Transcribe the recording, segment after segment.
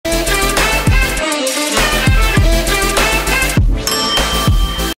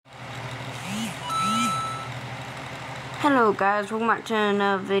Hello guys, welcome back to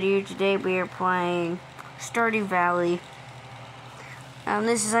another video. Today we are playing Stardew Valley.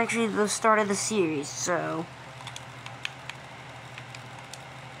 This is actually the start of the series, so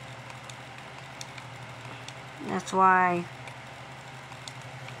that's why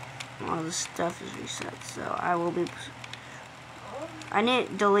all this stuff is reset. So I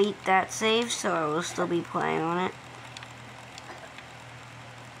didn't delete that save, so I will still be playing on it.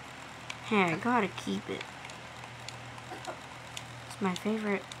 Hey, I gotta keep it. It's my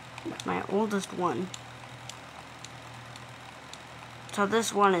favorite, my oldest one. So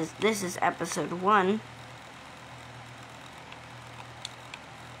this is episode 1.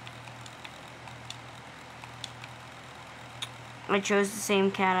 I chose the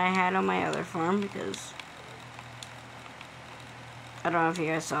same cat I had on my other farm because I don't know if you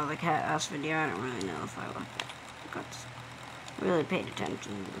guys saw the cat last video. I don't really know if I really paid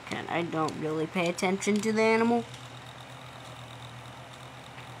attention to the cat. I don't really pay attention to the animal,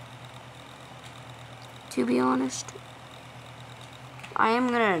 to be honest. I am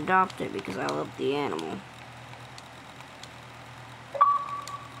gonna adopt it because I love the animal.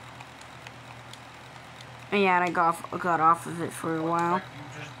 And yeah, and I got off of it for a while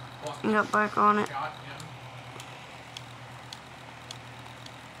and got back on it.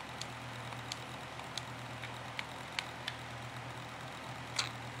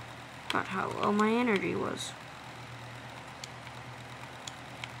 Got how low my energy was.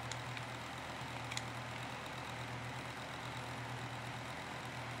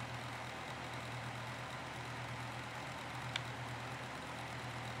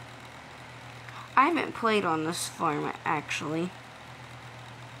 I haven't played on this farm, actually.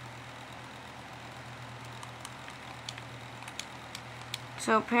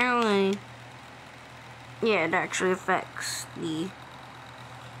 So apparently, yeah, it actually affects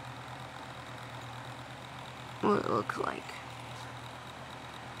what it looks like.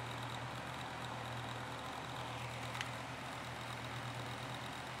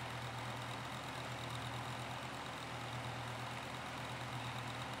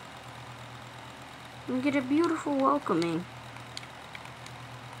 We get a beautiful welcoming.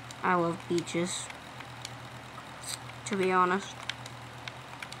 I love beaches, to be honest.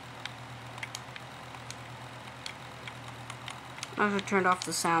 I also turned off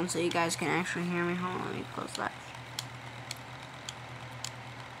the sound so you guys can actually hear me. Hold on, let me close that.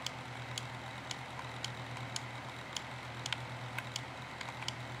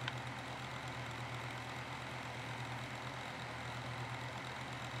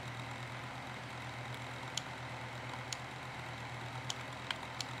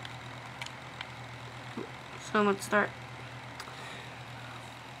 So let's start.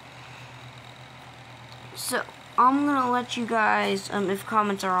 So I'm gonna let you guys, if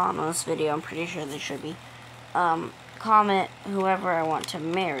comments are on this video, I'm pretty sure they should be, comment whoever I want to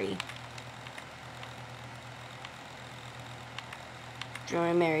marry. Do you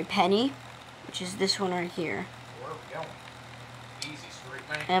want to marry Penny, which is this one right here? Where are we going? Easy street,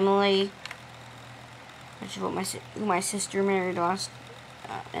 man. Emily, which is what who my sister married last,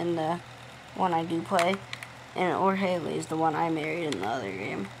 in the one I do play. Or Haley is the one I married in the other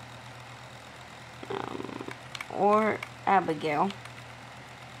game. Or Abigail.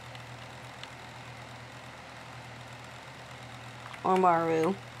 Or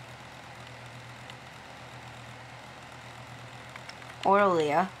Maru. Or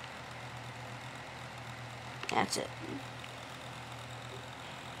Leah. That's it.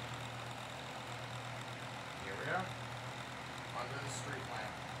 Here we go. Under the street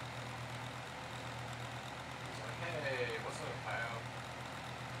lamp. He's like, hey, what's up, pal?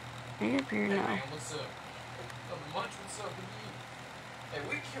 Are you up here Hey, now? man, what's up? Nothing much, what's up with you? Hey,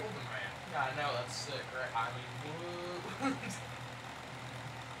 we killed the man. Yeah, I know, that's sick, right? I mean, what?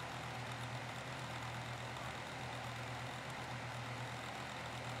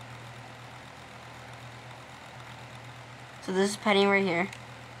 So this is Penny right here.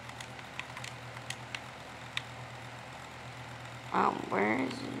 Where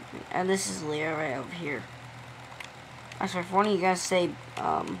is it? And this is Leah right over here. I swear, if one of you guys say,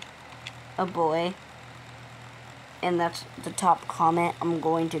 a boy, and that's the top comment, I'm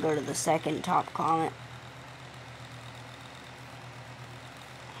going to go to the second top comment.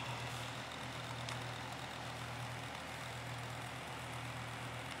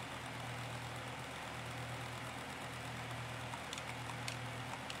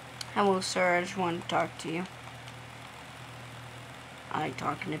 Hello, sir. I just wanted to talk to you. I like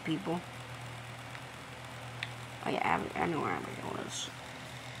talking to people. Oh yeah, I know where Abigail is.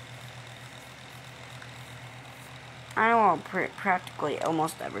 I know where practically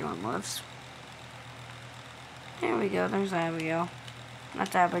almost everyone lives. There we go. There's Abigail.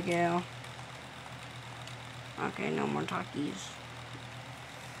 That's Abigail. Okay, no more talkies.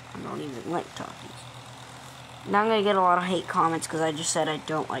 I don't even like talkies. Now I'm gonna get a lot of hate comments because I just said I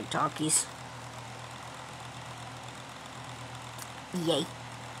don't like talkies. Yay.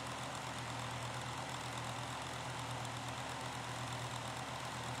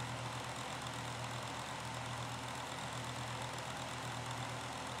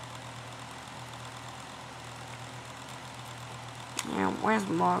 Yeah, where's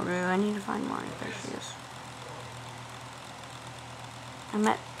Maru? I need to find Maru. There she is. I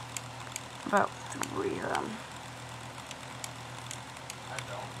met about 3 of them. I don't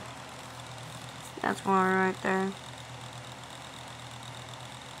know. That's Maru right there.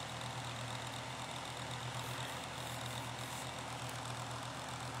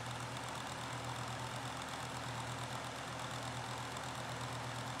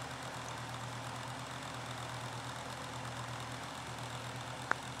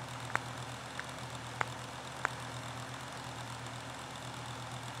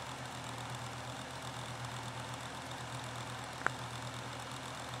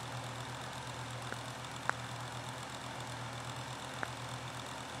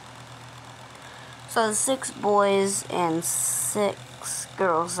 So 6 boys and 6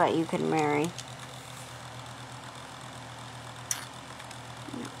 girls that you can marry.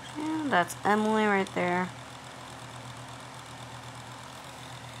 Yeah, that's Emily right there.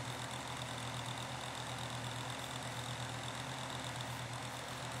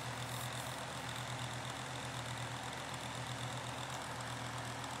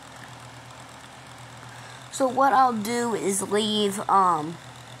 So what I'll do is leave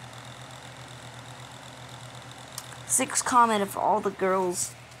 6 comment of all the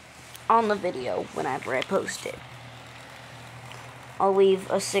girls on the video whenever I post it. I'll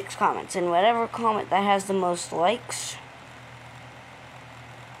leave 6 comments, and whatever comment that has the most likes,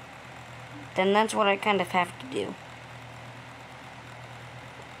 then that's what I kind of have to do.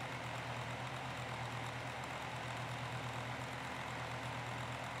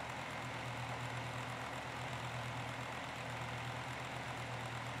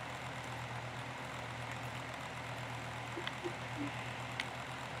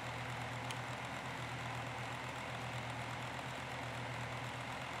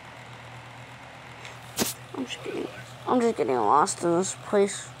 I'm just getting lost in this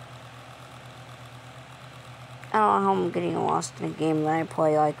place. I don't know how I'm getting lost in a game that I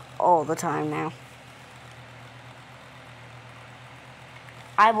play like all the time now.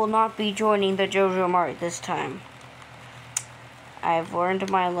 I will not be joining the JoJo Mart this time. I've learned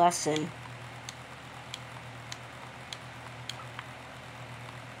my lesson.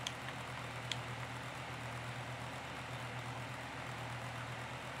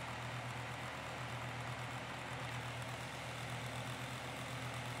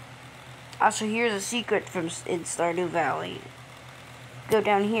 Also, here's a secret from in Stardew Valley. Go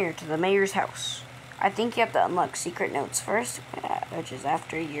down here to the mayor's house. I think you have to unlock secret notes first, which is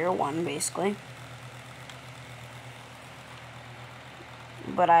after year 1, basically.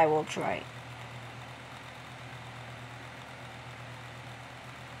 But I will try.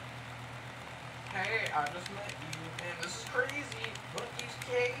 Hey, I just met you, and this is crazy, but these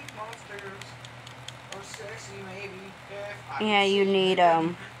cave monsters are sexy, maybe. Yeah, you need,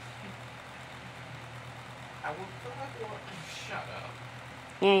 I will probably want to shut up.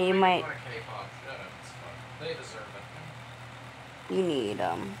 yeah, you might, K-pop, shut up, it's fun. They deserve it. you need,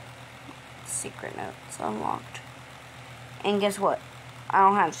 secret notes unlocked. And guess what? I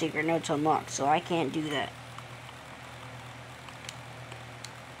don't have secret notes unlocked, so I can't do that.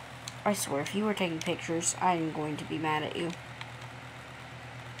 I swear, if you were taking pictures, I am going to be mad at you.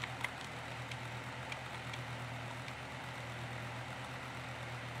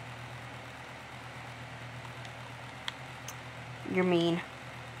 You're mean.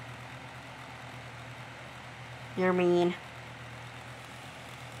 You're mean.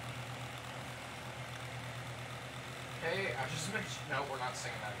 Hey, I just mentioned. No, we're not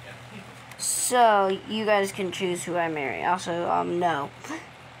singing that again. So, you guys can choose who I marry. Also, no.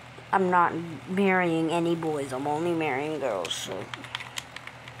 I'm not marrying any boys. I'm only marrying girls. So,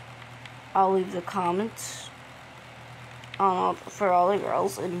 I'll leave the comments for all the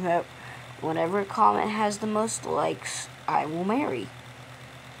girls, and whatever comment has the most likes, I will marry.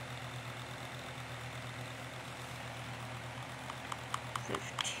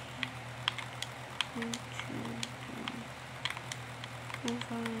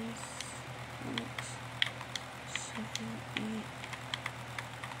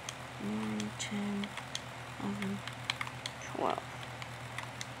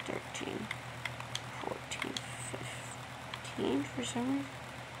 change for some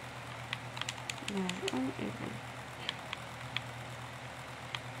reason.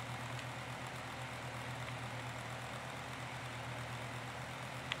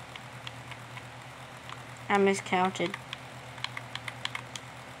 I miscounted.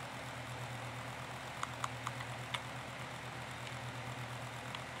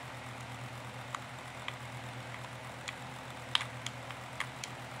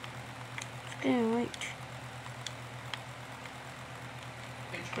 It's getting late.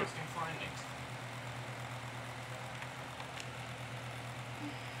 Interesting findings.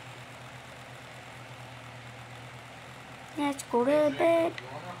 Let's go to Hey, bed. Jacob, you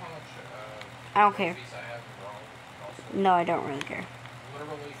wanna know how much I don't care. trophies I have in Brawl also? No, I don't really care.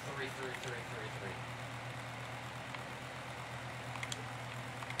 Literally 3.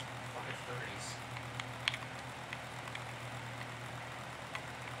 Fucking 30s.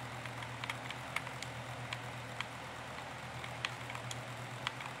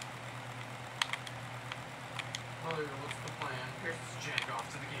 Mother, what's the plan? Here's this jack off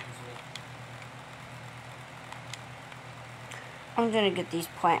to the Gamesville. I'm gonna get these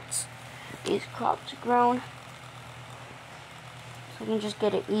plants, these crops grown, so I can just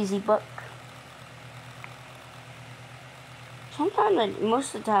get an easy buck. Sometimes,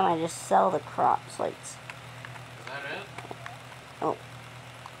 most of the time, I just sell the crops. Like, Is that it? oh,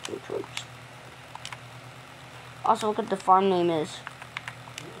 oops. Also, look what the farm name is.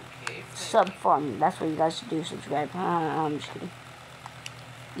 Ooh, cave Sub farm. That's what you guys should do. Subscribe. I'm just kidding.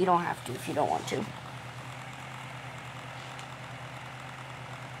 You don't have to if you don't want to.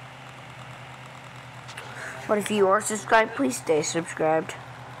 But if you are subscribed, please stay subscribed.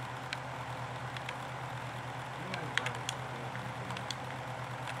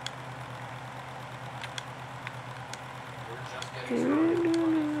 We're just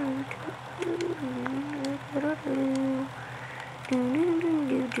getting started.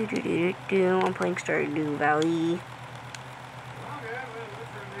 I'm playing Stardew Valley.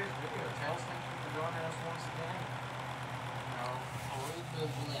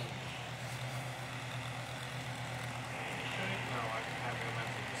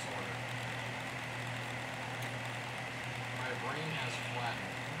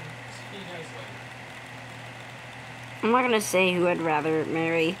 I'm not gonna say who I'd rather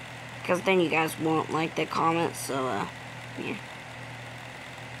marry, because then you guys won't like the comments, so, yeah.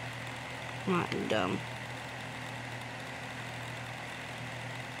 I'm not dumb.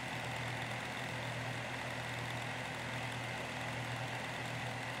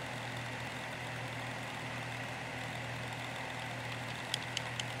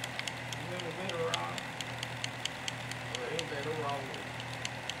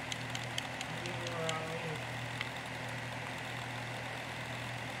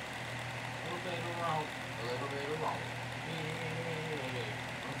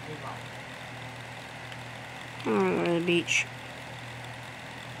 I'm gonna go to the beach.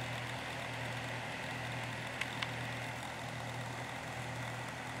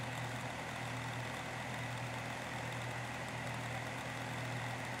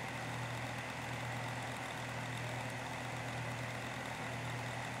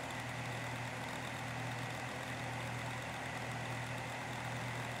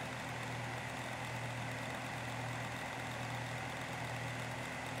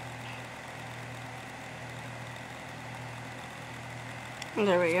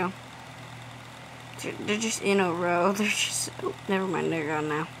 There we go. They're just in a row. They're just... Oh, never mind. They're gone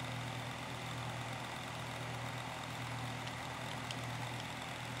now.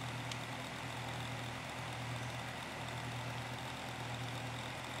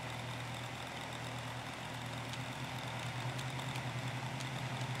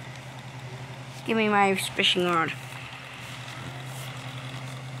 Give me my fishing rod.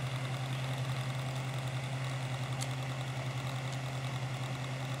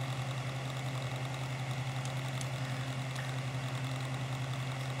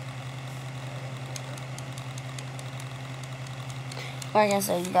 Like I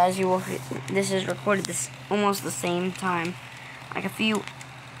said, you guys, this is recorded almost the same time. Like I'd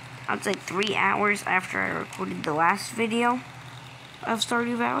say 3 hours after I recorded the last video of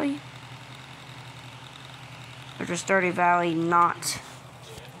Stardew Valley. Which was Stardew Valley, not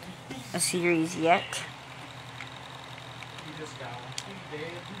a series yet.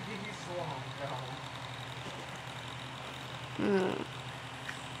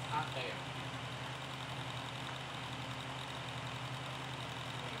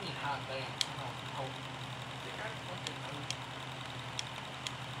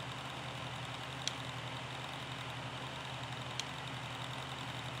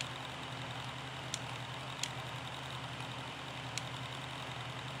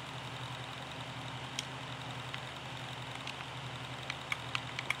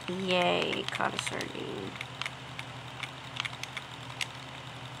 Yay, caught a sardine.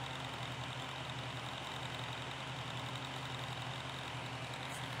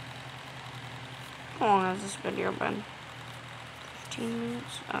 How long has this video been? 15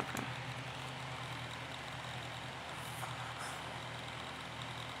 minutes? Okay.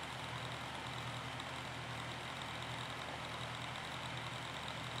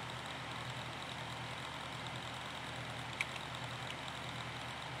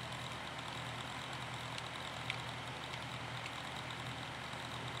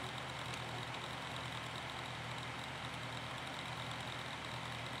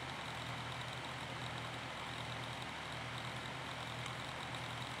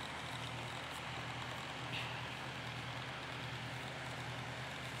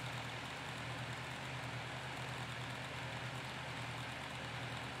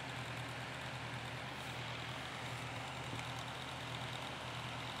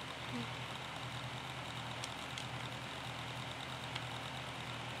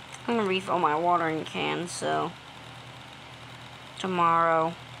 I'm gonna refill my watering can, so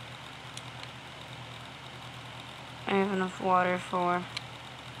tomorrow I have enough water for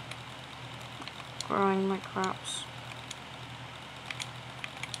growing my crops.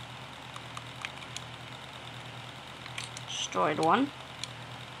 Destroyed one.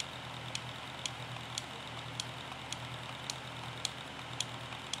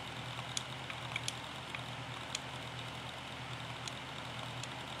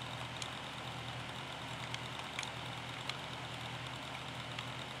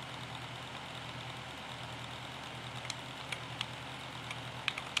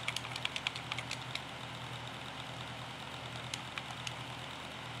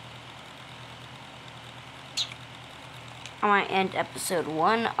 I might end episode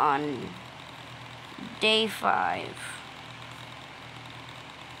 1 on day 5.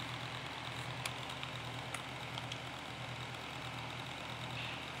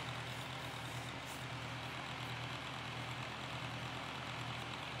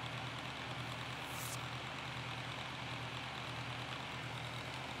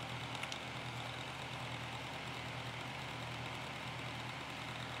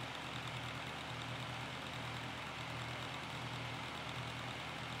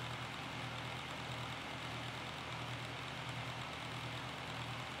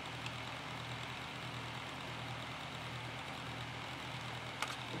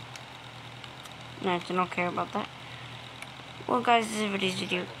 No, I don't care about that. Well, guys, this is today's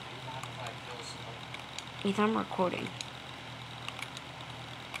video. Ethan, I'm recording.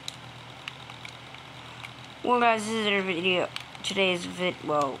 Well, guys, this is our video. Today's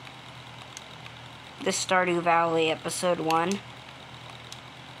well, the Stardew Valley episode 1.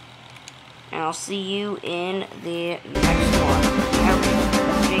 And I'll see you in the next one.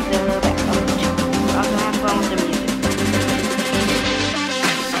 Jacob.